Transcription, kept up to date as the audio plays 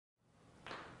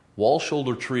Wall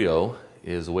shoulder trio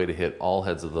is a way to hit all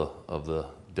heads of the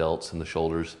delts and the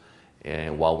shoulders,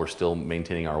 and while we're still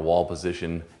maintaining our wall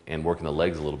position and working the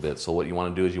legs a little bit. So what you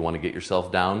want to do is you want to get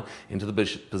yourself down into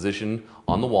the position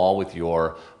on the wall with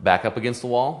your back up against the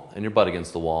wall and your butt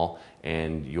against the wall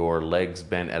and your legs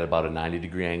bent at about a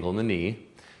 90-degree angle in the knee.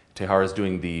 Tehara is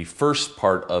doing the first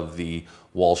part of the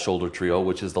wall shoulder trio,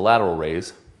 which is the lateral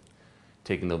raise,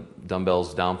 taking the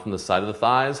dumbbells down from the side of the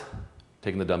thighs,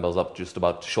 taking the dumbbells up just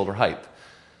about to shoulder height.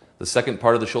 The second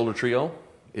part of the shoulder trio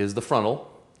is the frontal,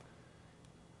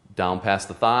 down past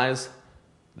the thighs.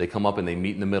 They come up and they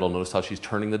meet in the middle. Notice how she's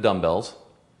turning the dumbbells.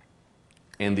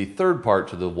 And the third part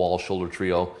to the wall shoulder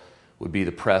trio would be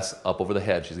the press up over the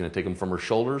head. She's going to take them from her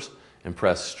shoulders and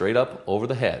press straight up over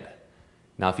the head.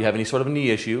 Now, if you have any sort of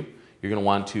knee issue, you're going to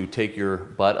want to take your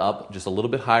butt up just a little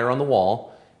bit higher on the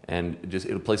wall, and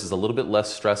it places a little bit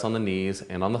less stress on the knees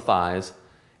and on the thighs,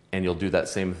 and you'll do that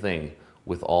same thing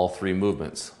with all three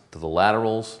movements, to the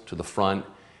laterals, to the front,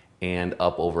 and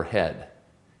up overhead.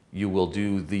 You will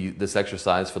do this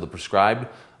exercise for the prescribed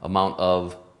amount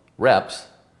of reps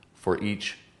for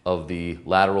each of the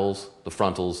laterals, the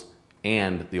frontals,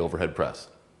 and the overhead press.